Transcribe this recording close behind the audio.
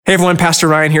Hey everyone, Pastor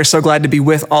Ryan here. So glad to be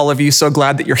with all of you. So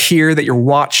glad that you're here, that you're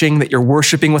watching, that you're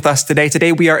worshiping with us today.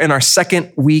 Today we are in our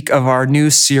second week of our new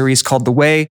series called The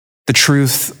Way, the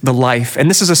Truth, the Life. And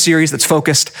this is a series that's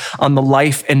focused on the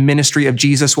life and ministry of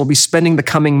Jesus. We'll be spending the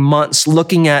coming months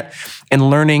looking at and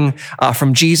learning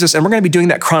from Jesus. And we're going to be doing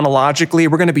that chronologically.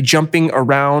 We're going to be jumping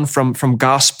around from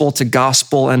gospel to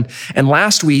gospel. And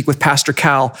last week with Pastor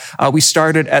Cal, we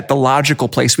started at the logical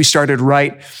place. We started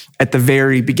right at the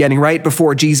very beginning, right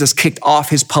before Jesus kicked off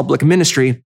his public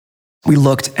ministry. We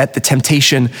looked at the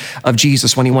temptation of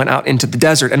Jesus when he went out into the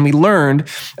desert. And we learned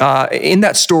in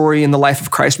that story in the life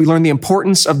of Christ, we learned the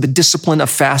importance of the discipline of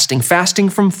fasting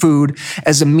from food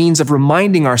as a means of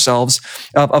reminding ourselves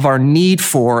of our need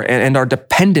for and our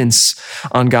dependence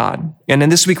on God. And then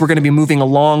this week, we're going to be moving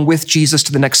along with Jesus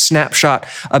to the next snapshot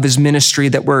of his ministry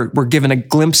that we're given a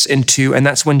glimpse into. And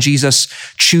that's when Jesus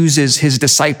chooses his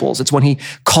disciples. It's when he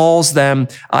calls them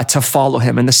to follow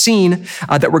him. And the scene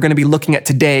that we're going to be looking at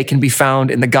today can be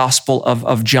found in the Gospel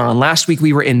of John. Last week,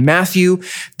 we were in Matthew.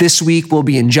 This week, we'll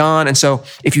be in John. And so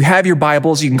if you have your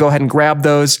Bibles, you can go ahead and grab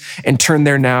those and turn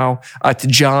there now to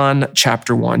John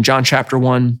chapter 1. John chapter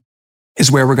 1 is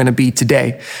where we're going to be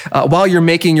today. While you're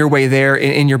making your way there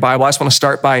in your Bible, I just want to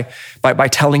start by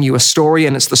telling you a story,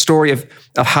 and it's the story of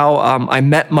how I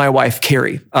met my wife,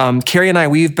 Carrie. Carrie and I,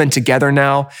 we've been together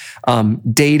now,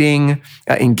 dating,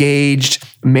 engaged,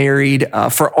 married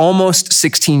for almost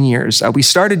 16 years. We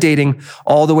started dating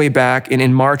all the way back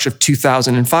in March of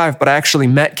 2005, but I actually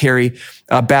met Carrie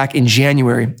back in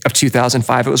January of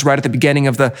 2005. It was right at the beginning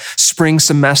of the spring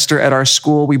semester at our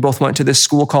school. We both went to this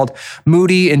school called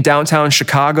Moody in downtown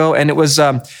Chicago. And it was,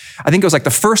 I think it was like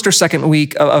the first or second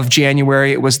week of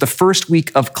January. It was the first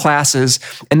week of classes.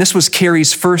 And this was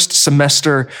Carrie's first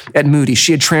semester at Moody.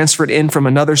 She had transferred in from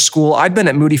another school. I'd been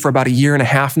at Moody for about a year and a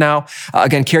half now.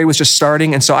 Again, Carrie was just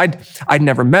starting. And so I'd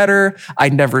never met her.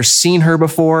 I'd never seen her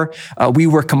before. We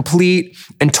were complete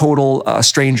and total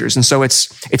strangers. And so it's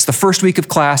the first week of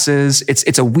classes.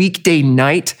 It's a weekday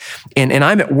night, and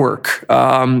I'm at work.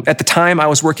 At the time, I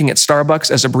was working at Starbucks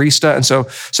as a barista, and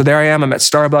so there I am. I'm at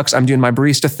Starbucks. I'm doing my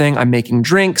barista thing. I'm making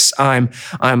drinks. I'm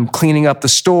cleaning up the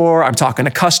store. I'm talking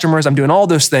to customers. I'm doing all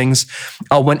those things.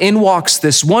 When in walks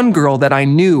this one girl that I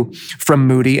knew from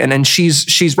Moody, and then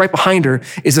she's right behind her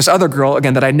is this other girl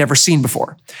again that I'd never seen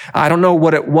before. I don't know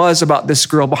what it was about this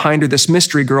girl behind her, this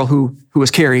mystery girl who was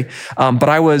Carrie, but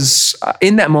I was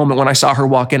in that moment when I saw her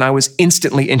walk in. I was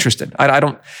instantly interested. I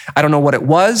don't know what it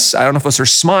was. I don't know if it was her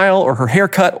smile or her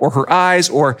haircut or her eyes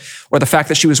or the fact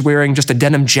that she was wearing just a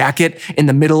denim jacket in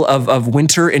the middle of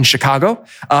winter in Chicago.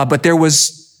 But there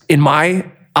was, in my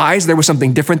eyes, there was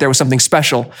something different. There was something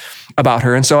special about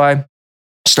her. And so I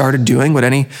started doing what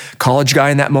any college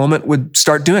guy in that moment would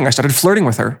start doing. I started flirting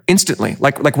with her instantly.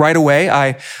 Like right away,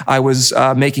 I was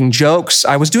making jokes.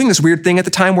 I was doing this weird thing at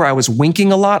the time where I was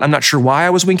winking a lot. I'm not sure why I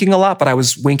was winking a lot, but I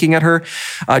was winking at her,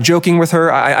 joking with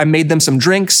her. I made them some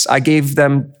drinks. I gave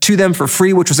them to them for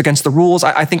free, which was against the rules.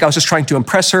 I think I was just trying to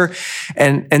impress her.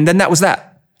 And then that was that.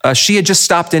 She had just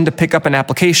stopped in to pick up an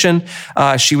application.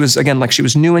 She was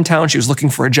new in town. She was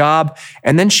looking for a job,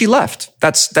 and then she left.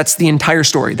 That's the entire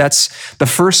story. That's the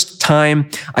first time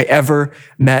I ever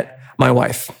met my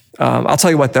wife. I'll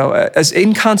tell you what, though, as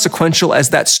inconsequential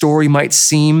as that story might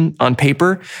seem on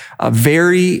paper,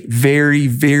 very, very,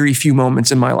 very few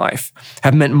moments in my life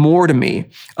have meant more to me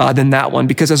than that one,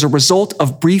 because as a result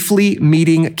of briefly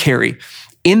meeting Carrie,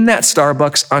 in that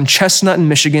Starbucks on Chestnut in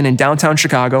Michigan in downtown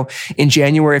Chicago in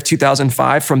January of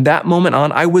 2005, from that moment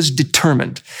on, I was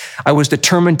determined. I was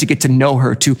determined to get to know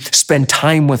her, to spend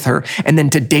time with her, and then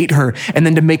to date her, and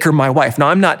then to make her my wife. Now,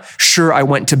 I'm not sure I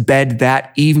went to bed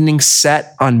that evening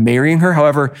set on marrying her.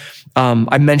 However,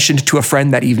 I mentioned to a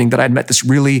friend that evening that I'd met this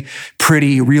really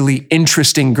pretty, really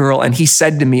interesting girl, and he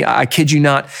said to me, I kid you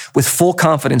not, with full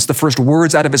confidence, the first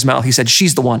words out of his mouth, he said,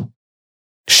 "She's the one.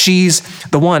 She's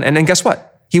the one." And then guess what?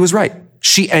 He was right.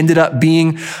 She ended up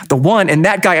being the one, and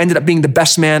that guy ended up being the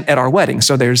best man at our wedding.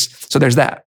 So there's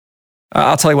that.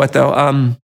 I'll tell you what,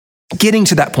 though, getting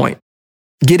to that point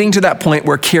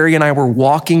where Carrie and I were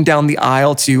walking down the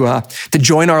aisle to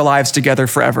join our lives together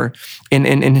forever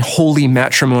in holy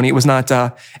matrimony. It was not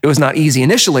easy.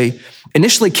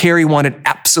 Initially, Carrie wanted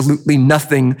absolutely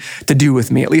nothing to do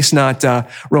with me, at least not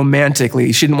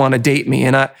romantically. She didn't want to date me,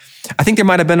 and I think there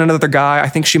might have been another guy. I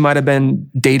think she might have been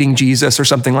dating Jesus or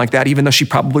something like that, even though she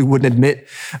probably wouldn't admit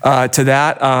to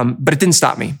that. But it didn't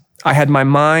stop me. I had my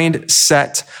mind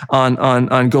set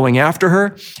on going after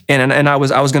her, and I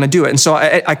was going to do it. And so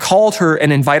I called her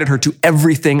and invited her to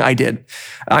everything I did.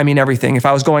 I mean, everything. If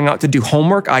I was going out to do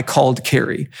homework, I called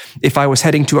Carrie. If I was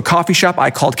heading to a coffee shop,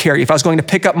 I called Carrie. If I was going to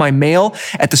pick up my mail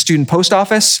at the student post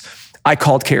office, I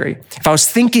called Carrie. If I was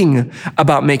thinking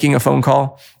about making a phone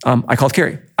call, I called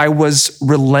Carrie. I was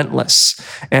relentless.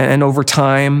 And over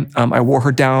time, I wore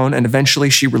her down, and eventually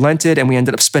she relented, and we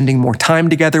ended up spending more time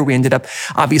together. We ended up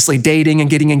obviously dating and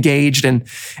getting engaged, and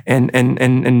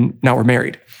now we're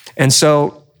married. And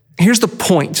so here's the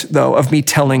point, though, of me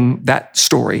telling that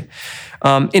story.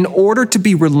 In order to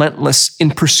be relentless in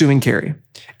pursuing Carrie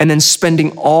and then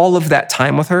spending all of that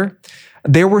time with her,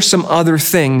 there were some other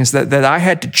things that I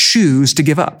had to choose to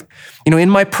give up. You know, in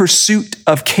my pursuit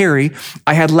of Carrie,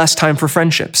 I had less time for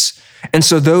friendships. And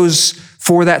so those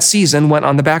for that season went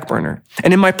on the back burner.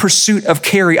 And in my pursuit of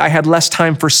Carrie, I had less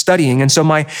time for studying. And so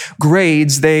my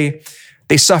grades, they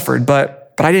suffered,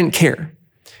 but I didn't care.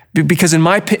 Because in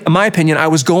my opinion, I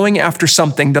was going after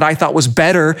something that I thought was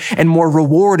better and more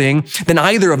rewarding than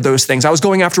either of those things. I was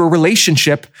going after a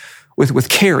relationship with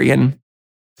Carrie. And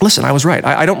listen, I was right.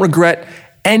 I don't regret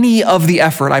any of the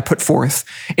effort I put forth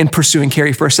in pursuing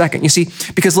Carrie for a second. You see,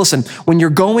 because listen, when you're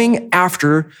going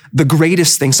after the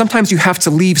greatest thing, sometimes you have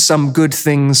to leave some good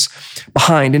things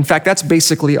behind. In fact, that's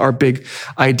basically our big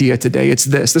idea today. It's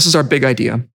this. This is our big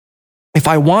idea. If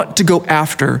I want to go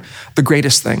after the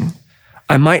greatest thing,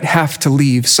 I might have to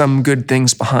leave some good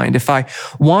things behind. If I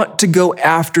want to go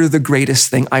after the greatest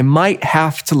thing, I might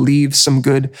have to leave some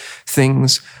good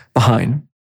things behind.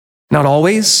 Not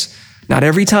always, not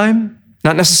every time,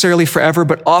 not necessarily forever,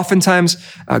 but oftentimes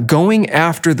going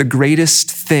after the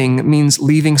greatest thing means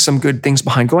leaving some good things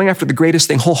behind. Going after the greatest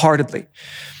thing wholeheartedly,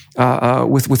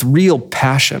 with real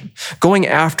passion, going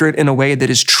after it in a way that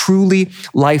is truly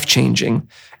life-changing.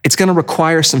 It's going to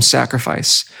require some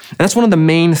sacrifice. And that's one of the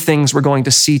main things we're going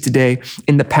to see today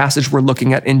in the passage we're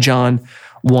looking at in John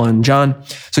 1. John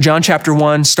chapter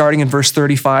 1, starting in verse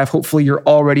 35. Hopefully you're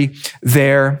already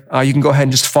there. You can go ahead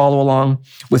and just follow along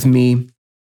with me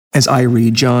as I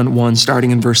read John 1,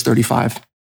 starting in verse 35.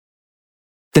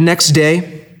 The next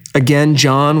day, again,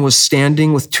 John was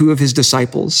standing with two of his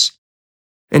disciples.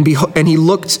 And he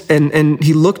looked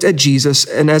at Jesus,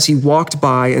 and as he walked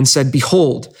by and said,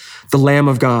 "Behold, the Lamb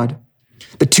of God."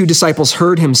 The two disciples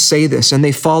heard him say this, and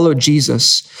they followed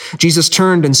Jesus. Jesus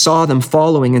turned and saw them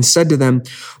following and said to them,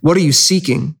 "What are you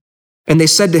seeking?" And they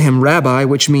said to him, "Rabbi,"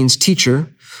 which means teacher,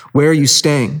 "where are you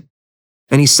staying?"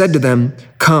 And he said to them,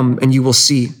 "Come and you will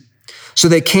see." So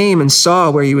they came and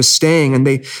saw where he was staying, and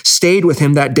they stayed with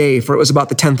him that day, for it was about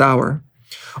the 10th hour.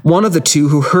 One of the two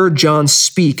who heard John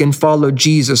speak and followed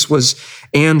Jesus was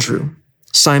Andrew,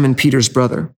 Simon Peter's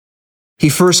brother. He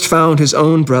first found his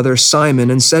own brother Simon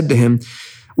and said to him,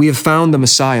 "We have found the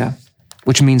Messiah,"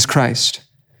 which means Christ.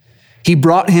 He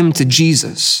brought him to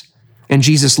Jesus, and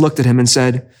Jesus looked at him and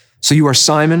said, "So you are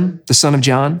Simon, the son of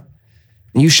John?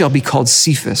 And you shall be called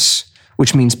Cephas,"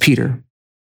 which means Peter.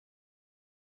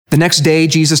 The next day,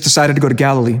 Jesus decided to go to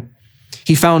Galilee.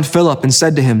 He found Philip and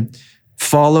said to him,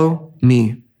 "Follow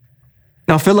me."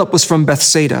 Now Philip was from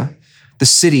Bethsaida, the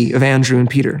city of Andrew and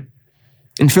Peter.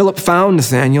 And Philip found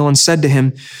Nathanael and said to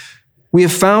him, "We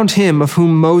have found him of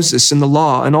whom Moses in the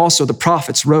law and also the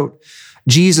prophets wrote,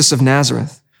 Jesus of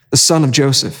Nazareth, the son of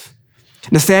Joseph."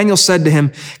 Nathanael said to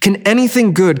him, "Can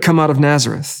anything good come out of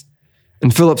Nazareth?"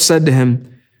 And Philip said to him,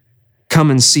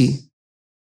 "Come and see."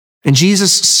 And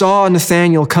Jesus saw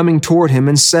Nathanael coming toward him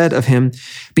and said of him,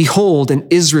 "Behold, an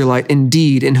Israelite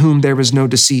indeed, in whom there was no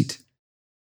deceit."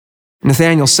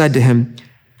 Nathanael said to him,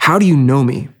 "How do you know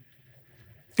me?"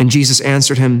 And Jesus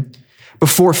answered him,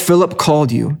 "Before Philip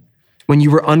called you, when you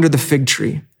were under the fig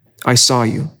tree, I saw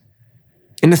you."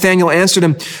 And Nathanael answered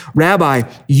him, "Rabbi,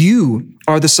 you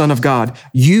are the Son of God.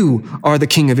 You are the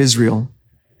King of Israel."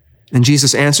 And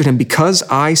Jesus answered him, "Because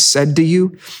I said to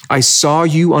you, I saw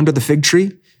you under the fig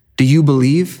tree, do you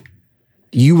believe?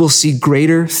 You will see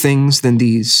greater things than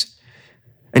these."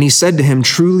 And he said to him,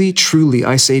 "Truly, truly,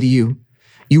 I say to you,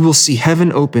 you will see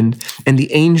heaven opened and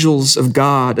the angels of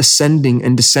God ascending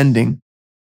and descending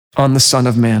on the Son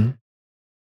of Man."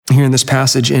 Here in this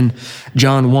passage in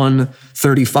John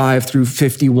 1:35 through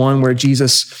 51, where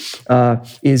Jesus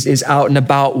is out and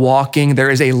about walking, there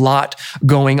is a lot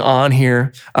going on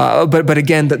here. But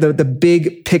again, the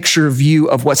big picture view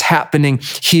of what's happening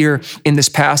here in this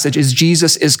passage is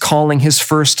Jesus is calling his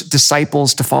first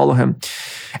disciples to follow him.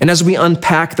 And as we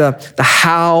unpack the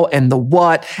how and the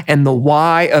what and the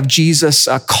why of Jesus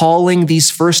calling these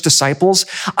first disciples,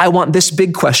 I want this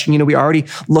big question. We already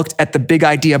looked at the big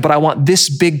idea, but I want this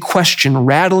big question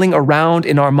rattling around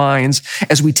in our minds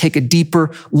as we take a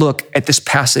deeper look at this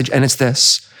passage. And it's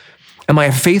this: am I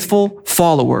a faithful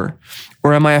follower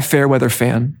or am I a fair weather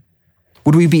fan?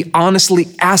 Would we be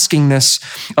honestly asking this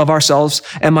of ourselves?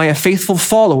 Am I a faithful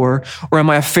follower or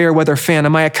am I a fair weather fan?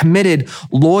 Am I a committed,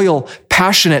 loyal,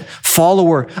 passionate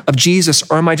follower of Jesus,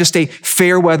 or am I just a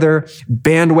fair weather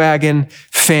bandwagon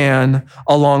fan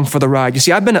along for the ride? You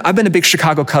see, I've been a big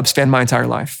Chicago Cubs fan my entire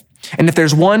life. And if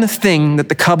there's one thing that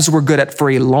the Cubs were good at for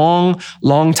a long,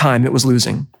 long time, it was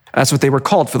losing. That's what they were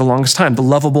called for the longest time, the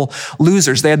lovable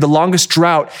losers. They had the longest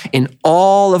drought in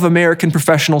all of American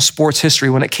professional sports history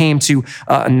when it came to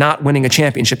not winning a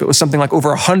championship. It was something like over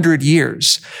 100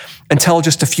 years until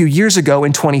just a few years ago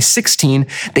in 2016,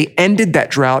 they ended that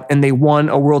drought and they won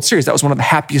a World Series. That was one of the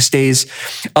happiest days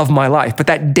of my life. But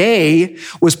that day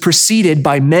was preceded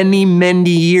by many,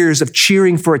 many years of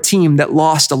cheering for a team that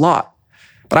lost a lot.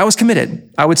 But I was committed.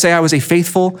 I would say I was a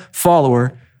faithful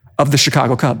follower of the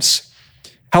Chicago Cubs.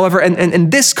 However,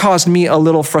 and this caused me a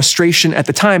little frustration at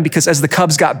the time, because as the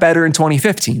Cubs got better in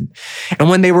 2015, and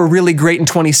when they were really great in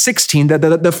 2016,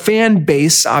 the fan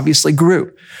base obviously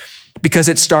grew because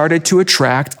it started to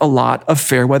attract a lot of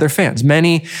fair weather fans.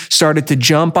 Many started to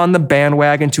jump on the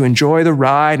bandwagon to enjoy the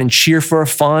ride and cheer for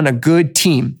a good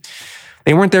team.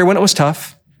 They weren't there when it was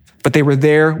tough, but they were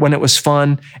there when it was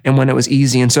fun and when it was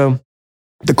easy. And so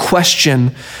the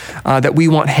question that we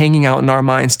want hanging out in our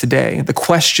minds today, the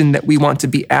question that we want to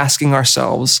be asking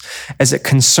ourselves as it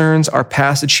concerns our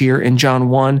passage here in John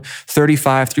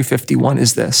 1:35-51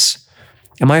 is this: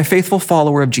 am I a faithful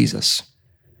follower of Jesus?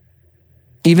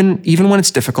 Even when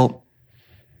it's difficult,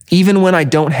 even when I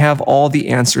don't have all the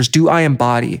answers, do I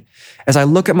embody, as I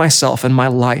look at myself and my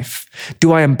life,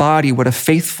 do I embody what a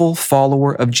faithful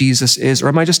follower of Jesus is, or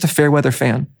am I just a fair weather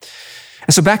fan?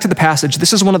 And so back to the passage,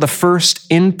 this is one of the first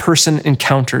in-person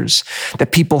encounters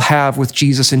that people have with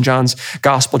Jesus in John's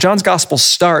gospel. John's gospel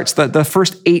starts, the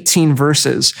first 18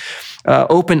 verses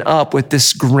open up with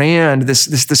this grand,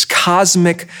 this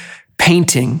cosmic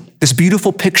painting, this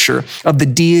beautiful picture of the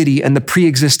deity and the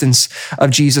pre-existence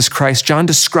of Jesus Christ. John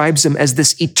describes him as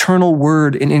this eternal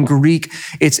word. In Greek,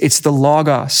 it's the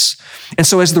logos. And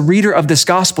so as the reader of this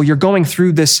gospel, you're going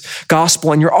through this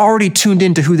gospel and you're already tuned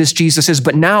into who this Jesus is.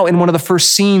 But now in one of the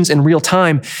first scenes in real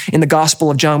time in the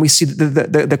gospel of John, we see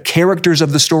the characters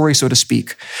of the story, so to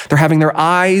speak. They're having their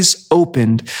eyes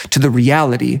opened to the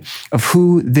reality of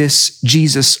who this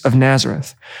Jesus of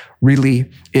Nazareth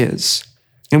really is.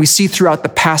 And we see throughout the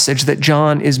passage that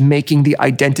John is making the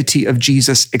identity of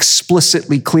Jesus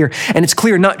explicitly clear. And it's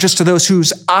clear not just to those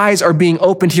whose eyes are being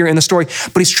opened here in the story,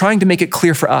 but he's trying to make it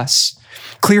clear for us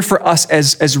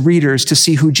as readers to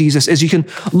see who Jesus is. You can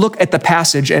look at the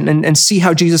passage and see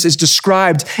how Jesus is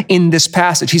described in this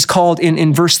passage. He's called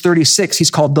in verse 36,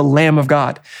 he's called the Lamb of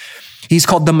God. He's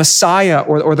called the Messiah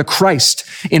or the Christ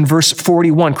in verse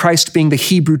 41, Christ being the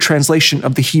Hebrew translation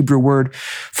of the Hebrew word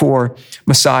for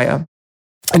Messiah.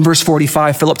 In verse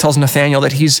 45, Philip tells Nathanael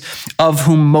that he's of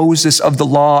whom Moses of the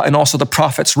law and also the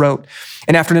prophets wrote.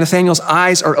 And after Nathanael's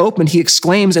eyes are opened, he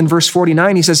exclaims in verse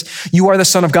 49, he says, "You are the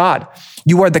Son of God.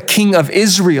 You are the King of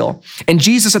Israel." And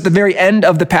Jesus, at the very end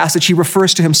of the passage, he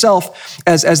refers to himself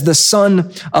as the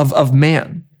Son of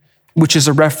Man, which is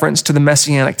a reference to the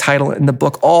messianic title in the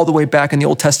book all the way back in the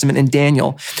Old Testament in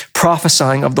Daniel,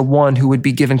 prophesying of the one who would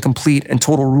be given complete and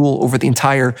total rule over the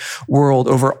entire world,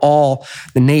 over all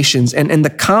the nations. And the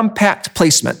compact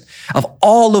placement of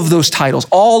all of those titles,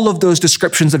 all of those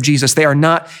descriptions of Jesus, they are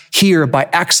not here by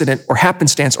accident or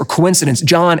happenstance or coincidence.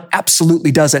 John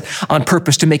absolutely does it on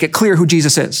purpose to make it clear who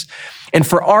Jesus is. And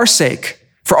for our sake,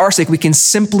 we can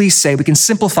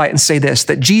simplify it and say this,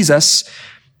 that Jesus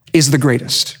is the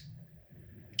greatest.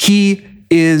 He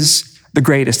is the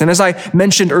greatest. And as I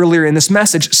mentioned earlier in this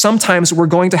message, sometimes we're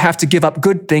going to have to give up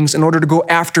good things in order to go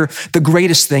after the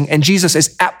greatest thing. And Jesus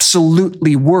is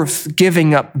absolutely worth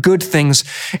giving up good things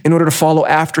in order to follow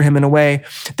after him in a way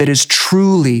that is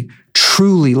truly,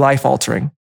 truly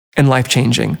life-altering and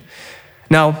life-changing.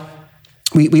 Now,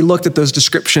 we looked at those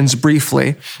descriptions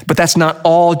briefly, but that's not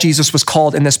all Jesus was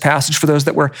called in this passage. For those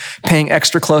that were paying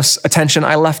extra close attention,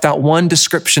 I left out one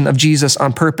description of Jesus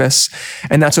on purpose,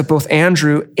 and that's what both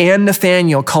Andrew and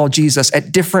Nathanael called Jesus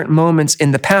at different moments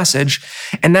in the passage,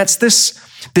 and that's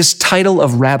this title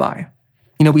of rabbi.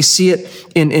 We see it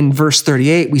in verse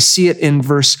 38, we see it in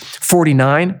verse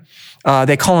 49,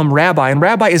 They call him rabbi, and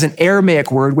rabbi is an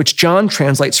Aramaic word which John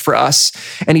translates for us,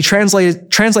 and he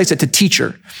translates it to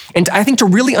teacher. And I think to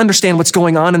really understand what's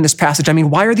going on in this passage,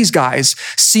 why are these guys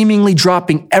seemingly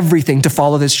dropping everything to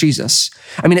follow this Jesus?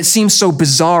 It seems so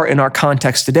bizarre in our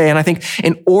context today, and I think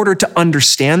in order to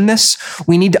understand this,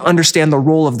 we need to understand the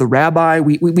role of the rabbi.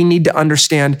 We need to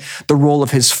understand the role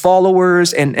of his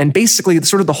followers, and basically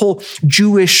sort of the whole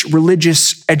Jewish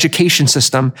religious education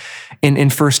system in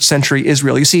first century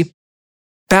Israel. You see,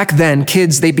 back then,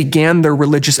 kids, they began their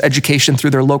religious education through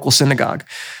their local synagogue,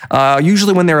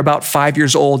 usually when they were about 5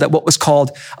 years old at what was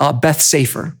called Beth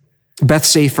Sefer. Beth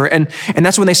Sefer. And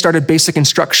that's when they started basic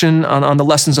instruction on the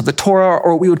lessons of the Torah,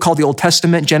 or what we would call the Old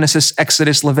Testament, Genesis,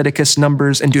 Exodus, Leviticus,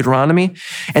 Numbers, and Deuteronomy.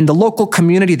 And the local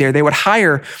community there, they would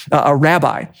hire a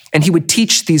rabbi, and he would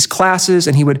teach these classes,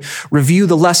 and he would review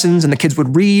the lessons, and the kids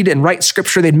would read and write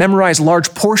scripture. They'd memorize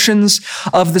large portions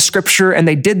of the scripture, and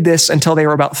they did this until they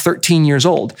were about 13 years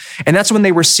old. And that's when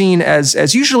they were seen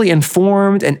as usually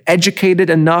informed and educated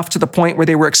enough to the point where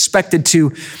they were expected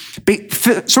to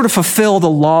sort of fulfill the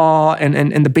law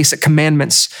and the basic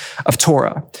commandments of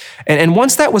Torah. And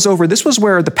once that was over, this was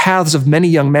where the paths of many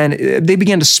young men, they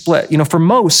began to split. For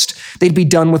most, they'd be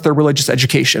done with their religious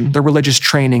education, their religious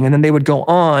training, and then they would go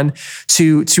on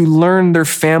to learn their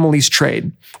family's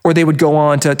trade, or they would go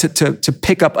on to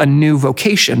pick up a new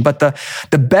vocation. But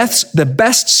the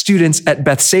best students at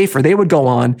Beth Sefer, they would go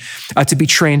on to be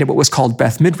trained at what was called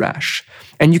Beth Midrash.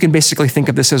 And you can basically think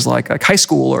of this as like high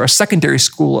school or a secondary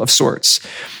school of sorts.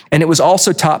 And it was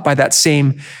also taught by that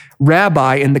same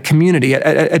rabbi in the community.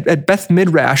 At Beth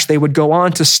Midrash, they would go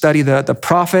on to study the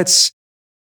prophets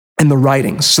and the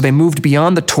writings. So they moved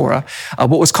beyond the Torah,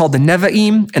 what was called the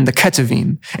Nevi'im and the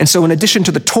Ketuvim. And so in addition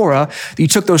to the Torah, you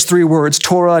took those three words,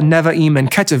 Torah, Nevi'im, and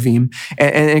Ketuvim,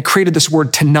 and it created this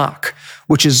word Tanakh,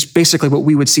 which is basically what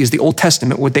we would see as the Old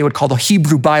Testament, what they would call the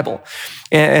Hebrew Bible.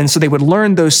 And so they would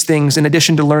learn those things in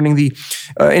addition to learning the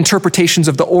interpretations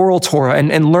of the oral Torah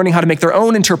and learning how to make their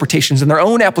own interpretations and their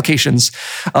own applications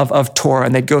of Torah.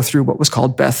 And they'd go through what was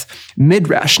called Beth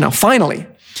Midrash. Now, finally,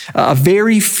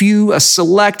 a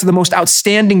select, the most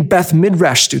outstanding Beth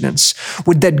Midrash students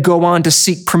would then go on to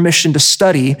seek permission to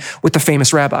study with the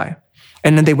famous rabbi.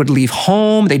 And then they would leave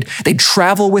home. They'd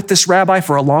travel with this rabbi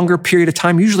for a longer period of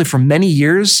time, usually for many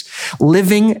years,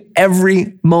 living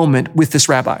every moment with this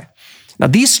rabbi. Now,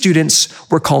 these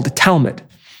students were called a Talmud.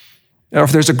 Or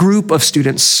if there's a group of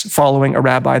students following a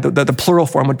rabbi, the plural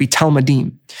form would be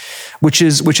Talmudim, which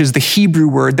is the Hebrew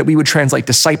word that we would translate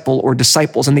disciple or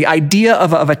disciples. And the idea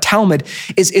of a Talmud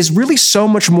is really so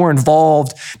much more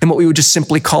involved than what we would just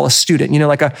simply call a student.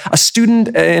 Like a student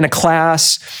in a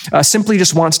class simply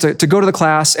just wants to go to the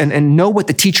class and know what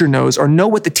the teacher knows or know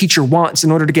what the teacher wants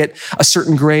in order to get a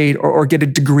certain grade or get a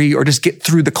degree or just get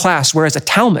through the class. Whereas a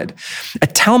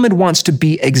Talmud wants to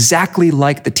be exactly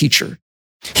like the teacher.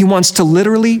 He wants to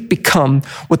literally become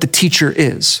what the teacher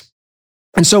is.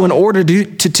 And so in order to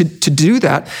do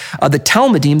that, the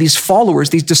Talmudim, these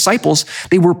followers, these disciples,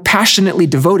 they were passionately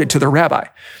devoted to their rabbi.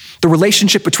 The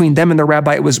relationship between them and their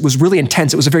rabbi was really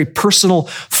intense. It was a very personal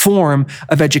form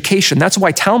of education. That's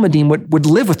why Talmudim would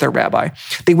live with their rabbi.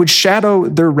 They would shadow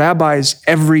their rabbis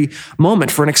every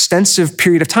moment for an extensive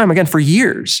period of time, again, for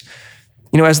years.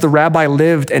 As the rabbi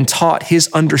lived and taught his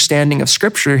understanding of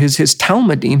scripture, his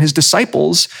Talmudim, his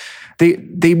disciples,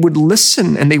 they would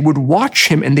listen and they would watch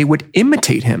him and they would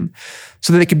imitate him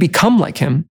so that they could become like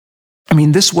him.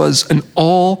 This was an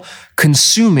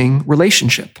all-consuming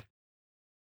relationship.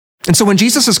 And so when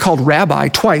Jesus is called rabbi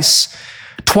twice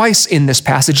in this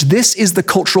passage, this is the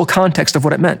cultural context of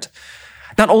what it meant.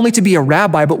 Not only to be a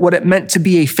rabbi, but what it meant to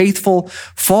be a faithful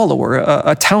follower,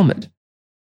 a Talmud.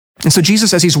 And so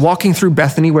Jesus, as he's walking through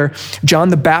Bethany, where John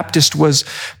the Baptist was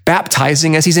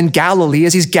baptizing, as he's in Galilee,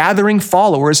 as he's gathering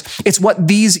followers, it's what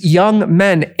these young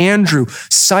men, Andrew,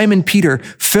 Simon Peter,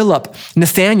 Philip,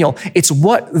 Nathanael, it's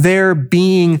what they're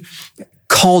being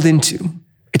called into.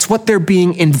 It's what they're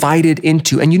being invited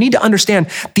into. And you need to understand,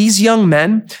 these young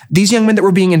men that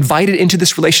were being invited into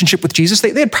this relationship with Jesus,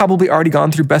 they had probably already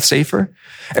gone through Beth Sefer,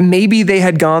 and maybe they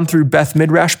had gone through Beth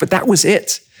Midrash, but that was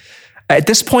it. At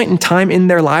this point in time in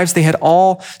their lives, they had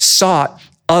all sought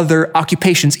other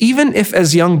occupations. Even if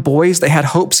as young boys, they had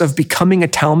hopes of becoming a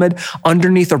Talmud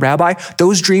underneath a rabbi,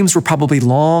 those dreams were probably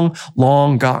long,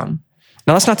 long gone.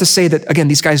 Now, that's not to say that, again,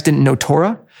 these guys didn't know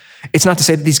Torah. It's not to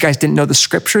say that these guys didn't know the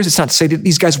scriptures. It's not to say that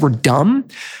these guys were dumb,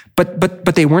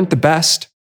 but they weren't the best.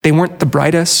 They weren't the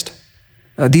brightest.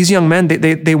 These young men,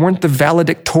 they weren't the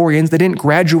valedictorians. They didn't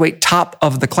graduate top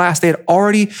of the class. They had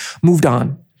already moved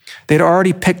on. They'd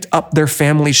already picked up their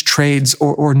family's trades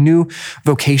or new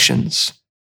vocations.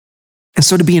 And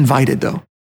so to be invited, though,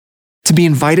 to be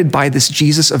invited by this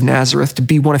Jesus of Nazareth to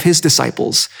be one of his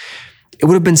disciples, it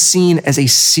would have been seen as a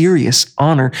serious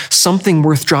honor, something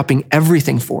worth dropping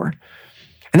everything for.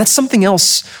 And that's something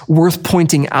else worth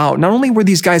pointing out. Not only were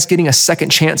these guys getting a second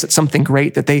chance at something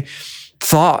great that they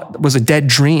thought was a dead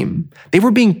dream, they were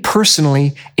being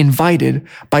personally invited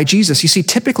by Jesus. You see,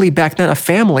 typically back then, a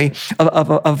family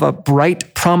of a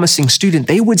bright, promising student,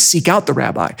 they would seek out the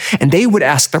rabbi and they would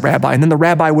ask the rabbi, and then the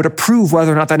rabbi would approve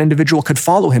whether or not that individual could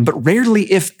follow him. But rarely,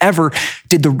 if ever,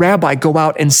 did the rabbi go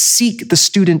out and seek the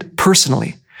student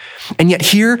personally. And yet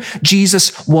here,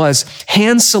 Jesus was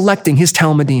hand-selecting his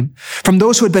Talmudim from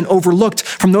those who had been overlooked,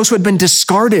 from those who had been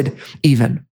discarded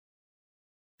even.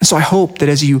 And so I hope that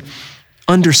as you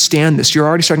understand this, you're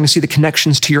already starting to see the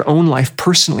connections to your own life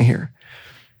personally here.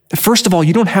 First of all,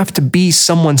 you don't have to be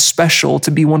someone special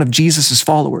to be one of Jesus's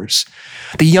followers.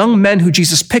 The young men who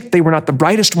Jesus picked, they were not the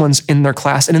brightest ones in their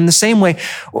class. And in the same way,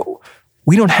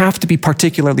 we don't have to be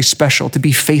particularly special to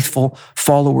be faithful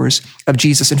followers of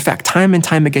Jesus. In fact, time and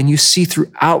time again, you see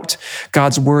throughout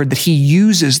God's word that he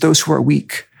uses those who are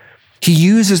weak. He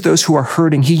uses those who are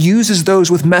hurting. He uses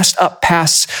those with messed up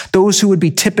pasts, those who would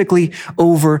be typically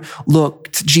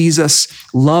overlooked. Jesus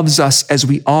loves us as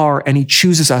we are, and he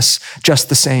chooses us just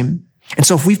the same. And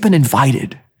so if we've been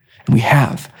invited, and we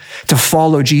have, to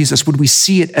follow Jesus, would we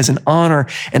see it as an honor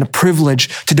and a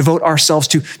privilege to devote ourselves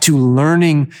to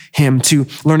learning him, to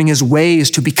learning his ways,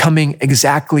 to becoming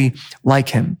exactly like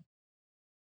him?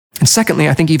 And secondly,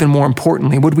 I think even more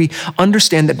importantly, would we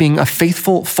understand that being a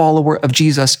faithful follower of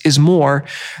Jesus is more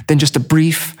than just a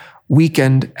brief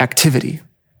weekend activity,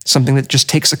 something that just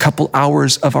takes a couple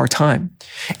hours of our time?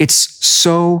 It's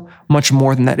so much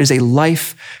more than that. It is a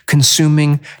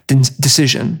life-consuming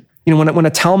decision. You know, when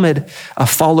a Talmud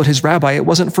followed his rabbi, it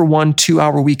wasn't for 1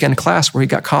 2-hour weekend class where he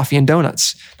got coffee and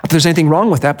donuts. Not that there's anything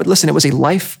wrong with that, but listen, it was a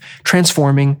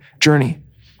life-transforming journey.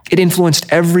 It influenced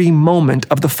every moment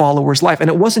of the follower's life. And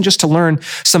it wasn't just to learn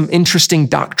some interesting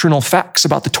doctrinal facts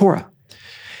about the Torah.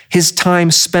 His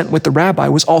time spent with the rabbi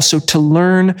was also to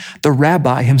learn the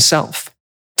rabbi himself,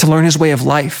 to learn his way of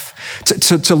life,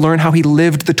 to learn how he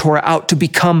lived the Torah out, to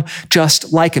become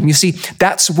just like him. You see,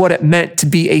 that's what it meant to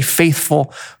be a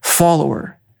faithful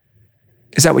follower.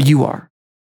 Is that what you are?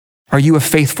 Are you a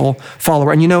faithful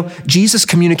follower? And you know, Jesus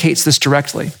communicates this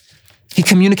directly. He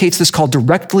communicates this call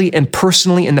directly and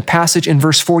personally in the passage in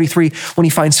verse 43 when he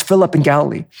finds Philip in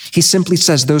Galilee. He simply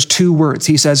says those two words.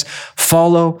 He says,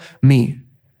 "Follow me."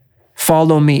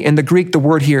 Follow me. In the Greek, the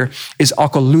word here is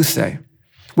akoluthē,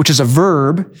 which is a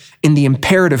verb in the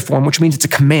imperative form, which means it's a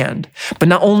command. But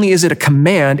not only is it a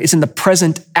command, it's in the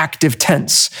present active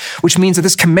tense, which means that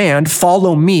this command,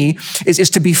 follow me, is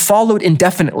to be followed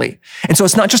indefinitely. And so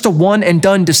it's not just a one and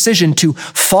done decision to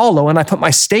follow and I put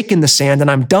my stake in the sand and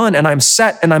I'm done and I'm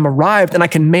set and I'm arrived and I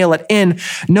can mail it in.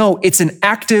 No, it's an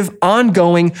active,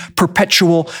 ongoing,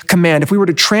 perpetual command. If we were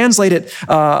to translate it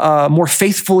more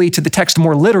faithfully to the text,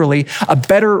 more literally, a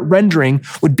better rendering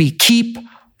would be keep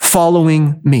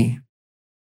following me.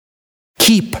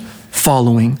 Keep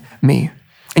following me.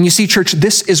 And you see, church,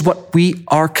 this is what we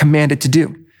are commanded to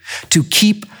do, to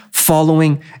keep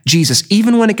following Jesus,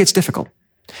 even when it gets difficult,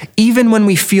 even when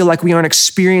we feel like we aren't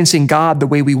experiencing God the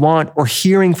way we want or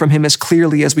hearing from him as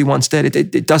clearly as we once did.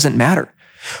 It doesn't matter.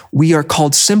 We are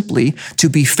called simply to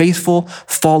be faithful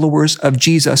followers of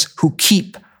Jesus who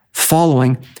keep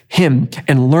following him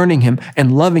and learning him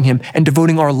and loving him and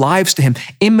devoting our lives to him,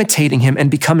 imitating him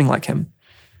and becoming like him.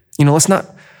 You know, let's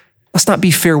not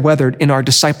be fair-weathered in our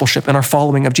discipleship and our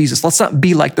following of Jesus. Let's not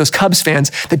be like those Cubs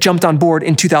fans that jumped on board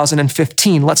in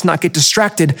 2015. Let's not get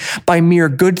distracted by mere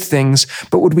good things,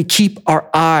 but would we keep our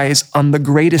eyes on the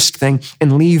greatest thing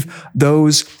and leave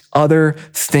those other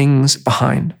things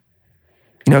behind?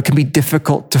 You know, it can be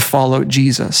difficult to follow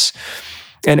Jesus.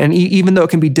 And even though it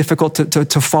can be difficult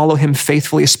to follow him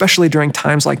faithfully, especially during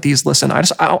times like these, listen, I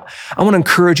want to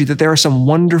encourage you that there are some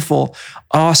wonderful,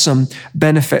 awesome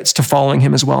benefits to following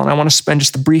him as well. And I want to spend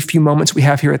just the brief few moments we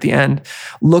have here at the end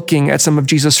looking at some of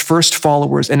Jesus' first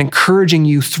followers and encouraging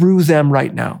you through them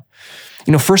right now.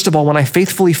 You know, first of all, when I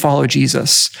faithfully follow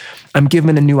Jesus, I'm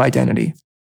given a new identity.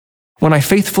 When I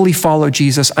faithfully follow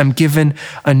Jesus, I'm given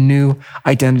a new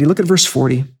identity. Look at verse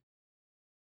 40.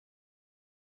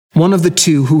 One of the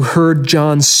two who heard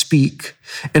John speak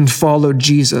and followed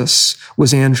Jesus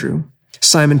was Andrew,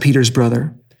 Simon Peter's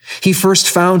brother. He first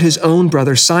found his own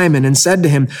brother Simon and said to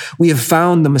him, "We have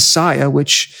found the Messiah,"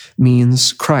 which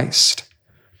means Christ.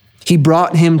 He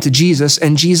brought him to Jesus,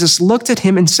 and Jesus looked at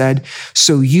him and said,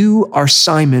 "So you are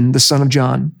Simon, the son of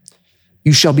John.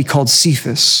 You shall be called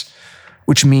Cephas,"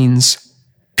 which means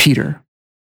Peter.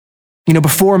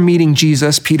 Before meeting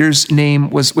Jesus, Peter's name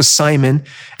was Simon,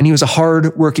 and he was a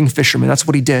hard-working fisherman. That's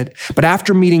what he did. But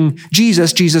after meeting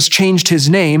Jesus, Jesus changed his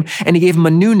name, and he gave him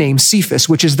a new name, Cephas,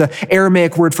 which is the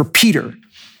Aramaic word for Peter.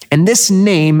 And this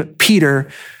name, Peter,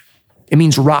 it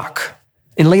means rock.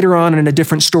 And later on in a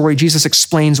different story, Jesus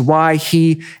explains why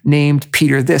he named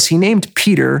Peter this. He named him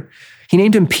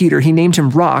Peter, he named him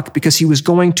rock because he was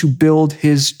going to build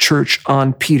his church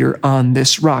on Peter, on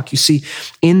this rock. You see,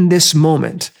 in this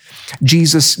moment,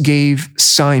 Jesus gave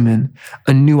Simon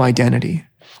a new identity.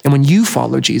 And when you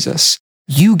follow Jesus,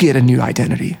 you get a new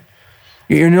identity.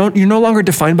 You're no longer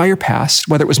defined by your past,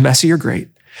 whether it was messy or great.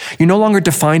 You're no longer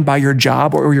defined by your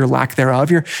job or your lack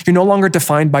thereof. You're no longer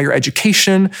defined by your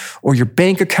education or your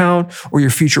bank account or your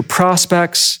future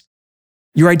prospects.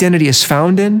 Your identity is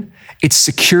found in, it's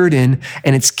secured in,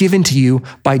 and it's given to you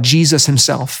by Jesus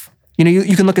himself.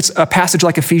 You can look at a passage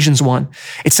like Ephesians 1.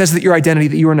 It says that your identity,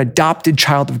 that you are an adopted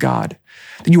child of God,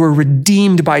 that you are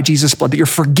redeemed by Jesus' blood, that you're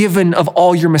forgiven of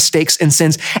all your mistakes and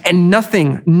sins, and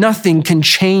nothing can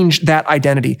change that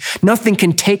identity. Nothing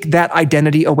can take that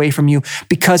identity away from you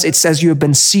because it says you have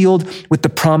been sealed with the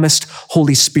promised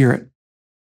Holy Spirit.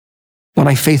 When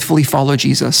I faithfully follow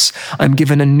Jesus, I'm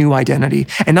given a new identity.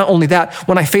 And not only that,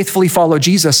 when I faithfully follow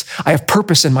Jesus, I have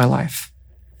purpose in my life.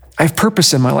 I have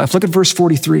purpose in my life. Look at verse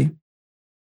 43.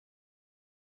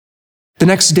 The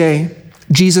next day,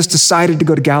 Jesus decided to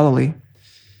go to Galilee.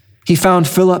 He found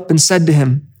Philip and said to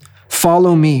him,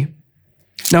 "Follow me."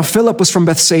 Now Philip was from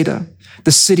Bethsaida,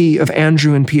 the city of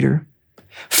Andrew and Peter.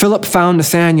 Philip found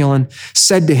Nathanael and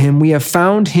said to him, "We have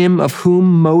found him of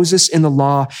whom Moses in the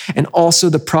law and also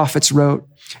the prophets wrote,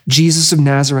 Jesus of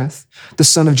Nazareth, the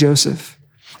son of Joseph."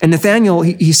 And Nathanael,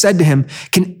 he said to him,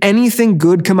 "Can anything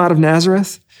good come out of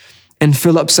Nazareth?" And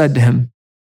Philip said to him,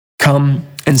 "Come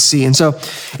and see." And so,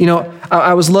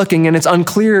 I was looking, and it's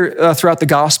unclear throughout the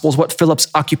Gospels what Philip's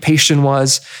occupation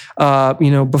was,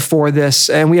 before this.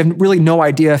 And we have really no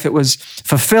idea if it was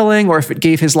fulfilling or if it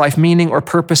gave his life meaning or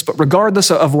purpose. But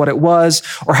regardless of what it was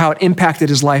or how it impacted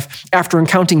his life, after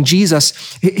encountering Jesus,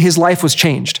 his life was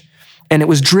changed. And it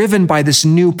was driven by this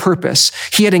new purpose.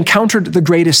 He had encountered the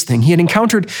greatest thing. He had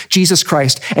encountered Jesus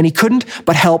Christ, and he couldn't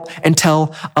but help and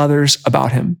tell others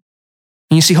about him.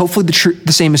 And you see, hopefully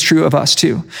the same is true of us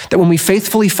too. That when we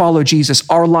faithfully follow Jesus,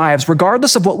 our lives,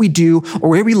 regardless of what we do or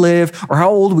where we live or how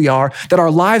old we are, that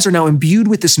our lives are now imbued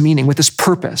with this meaning, with this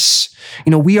purpose.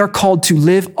 We are called to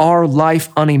live our life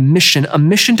on a mission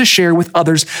to share with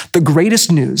others the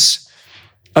greatest news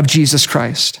of Jesus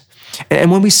Christ.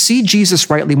 And when we see Jesus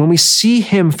rightly, when we see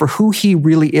him for who he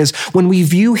really is, when we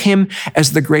view him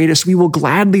as the greatest, we will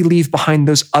gladly leave behind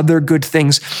those other good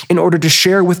things in order to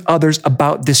share with others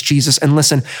about this Jesus. And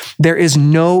listen, there is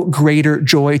no greater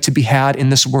joy to be had in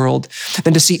this world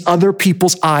than to see other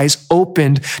people's eyes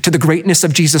opened to the greatness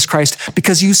of Jesus Christ,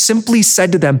 because you simply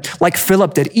said to them, like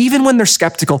Philip did, even when they're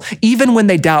skeptical, even when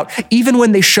they doubt, even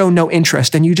when they show no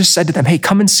interest, and you just said to them, "Hey,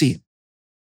 come and see.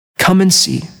 Come and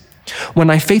see. When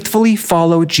I faithfully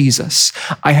follow Jesus,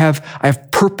 I have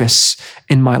purpose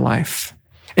in my life."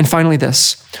 And finally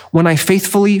this, when I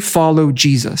faithfully follow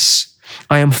Jesus,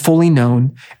 I am fully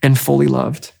known and fully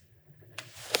loved.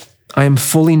 I am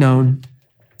fully known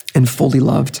and fully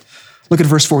loved. Look at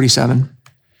verse 47.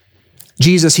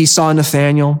 Jesus, he saw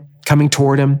Nathanael coming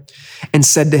toward him and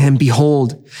said to him,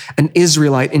 "Behold, an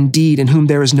Israelite indeed, in whom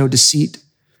there is no deceit."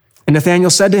 And Nathanael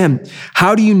said to him,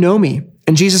 "How do you know me?"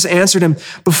 And Jesus answered him,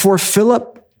 "Before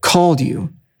Philip called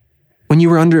you, when you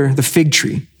were under the fig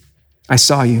tree, I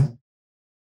saw you."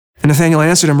 And Nathanael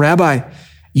answered him, "Rabbi,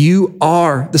 you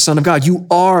are the Son of God. You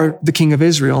are the King of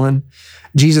Israel." And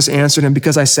Jesus answered him,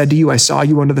 "Because I said to you, I saw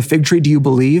you under the fig tree, do you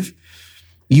believe?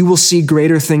 You will see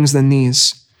greater things than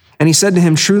these." And he said to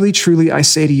him, "Truly, truly, I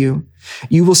say to you,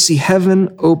 you will see heaven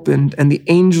opened and the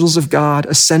angels of God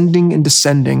ascending and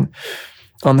descending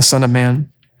on the Son of Man."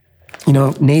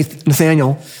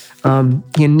 Nathanael,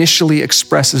 he initially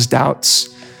expresses doubts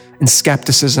and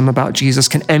skepticism about Jesus.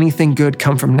 Can anything good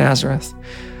come from Nazareth?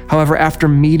 However, after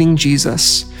meeting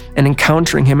Jesus and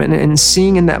encountering him and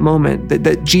seeing in that moment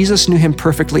that Jesus knew him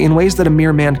perfectly in ways that a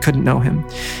mere man couldn't know him,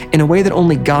 in a way that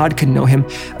only God could know him,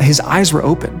 his eyes were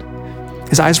opened.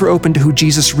 His eyes were open to who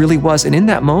Jesus really was. And in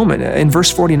that moment, in verse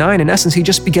 49, in essence, he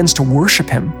just begins to worship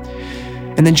him.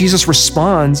 And then Jesus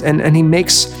responds, and he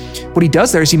makes, what he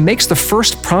does there is he makes the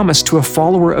first promise to a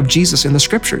follower of Jesus in the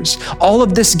scriptures. All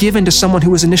of this given to someone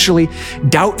who was initially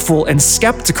doubtful and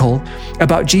skeptical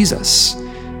about Jesus.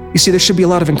 You see, there should be a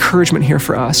lot of encouragement here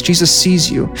for us. Jesus sees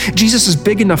you. Jesus is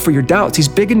big enough for your doubts. He's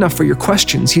big enough for your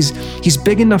questions. He's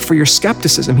big enough for your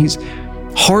skepticism. He's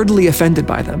hardly offended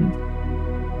by them.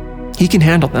 He can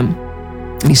handle them.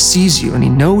 And he sees you and he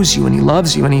knows you and he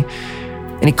loves you and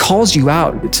he calls you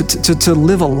out to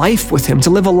live a life with him, to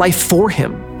live a life for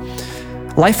him.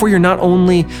 A life where you're not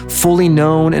only fully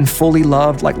known and fully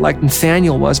loved like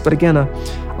Nathaniel was, but again,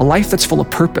 a life that's full of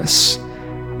purpose,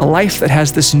 a life that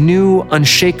has this new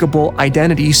unshakable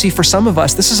identity. You see, for some of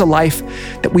us, this is a life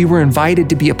that we were invited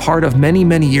to be a part of many,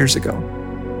 many years ago.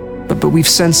 But we've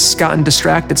since gotten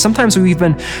distracted. Sometimes we've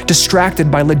been distracted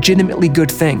by legitimately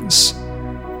good things.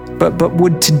 But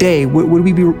would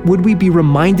we be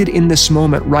reminded in this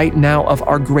moment right now of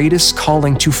our greatest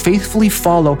calling to faithfully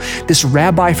follow this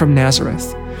rabbi from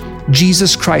Nazareth,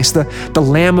 Jesus Christ, the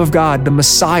Lamb of God, the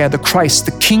Messiah, the Christ,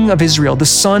 the King of Israel, the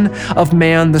Son of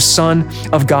Man, the Son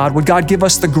of God? Would God give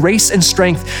us the grace and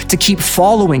strength to keep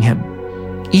following him,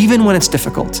 even when it's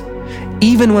difficult,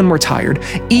 even when we're tired,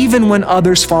 even when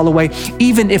others fall away,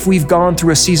 even if we've gone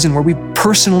through a season where we've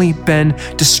personally been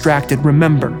distracted?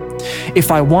 Remember, if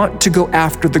I want to go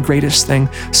after the greatest thing,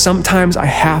 sometimes I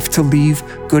have to leave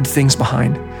good things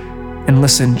behind. And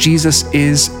listen, Jesus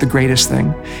is the greatest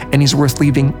thing, and he's worth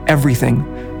leaving everything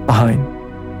behind.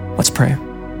 Let's pray.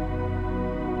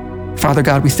 Father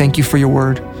God, we thank you for your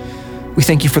word. We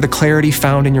thank you for the clarity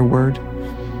found in your word.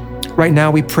 Right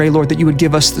now, we pray, Lord, that you would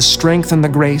give us the strength and the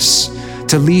grace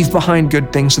to leave behind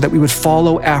good things so that we would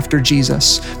follow after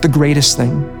Jesus, the greatest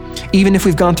thing. Even if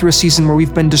we've gone through a season where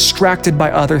we've been distracted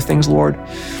by other things, Lord,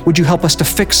 would you help us to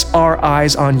fix our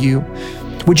eyes on you?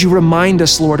 Would you remind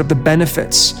us, Lord, of the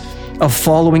benefits of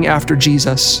following after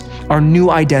Jesus, our new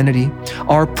identity,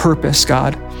 our purpose,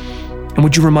 God? And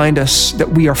would you remind us that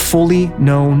we are fully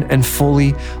known and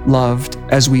fully loved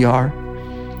as we are?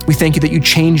 We thank you that you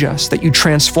change us, that you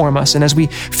transform us. And as we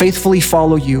faithfully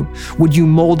follow you, would you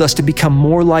mold us to become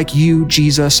more like you,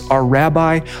 Jesus, our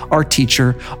rabbi, our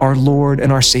teacher, our Lord,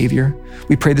 and our Savior?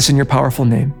 We pray this in your powerful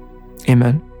name.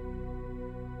 Amen.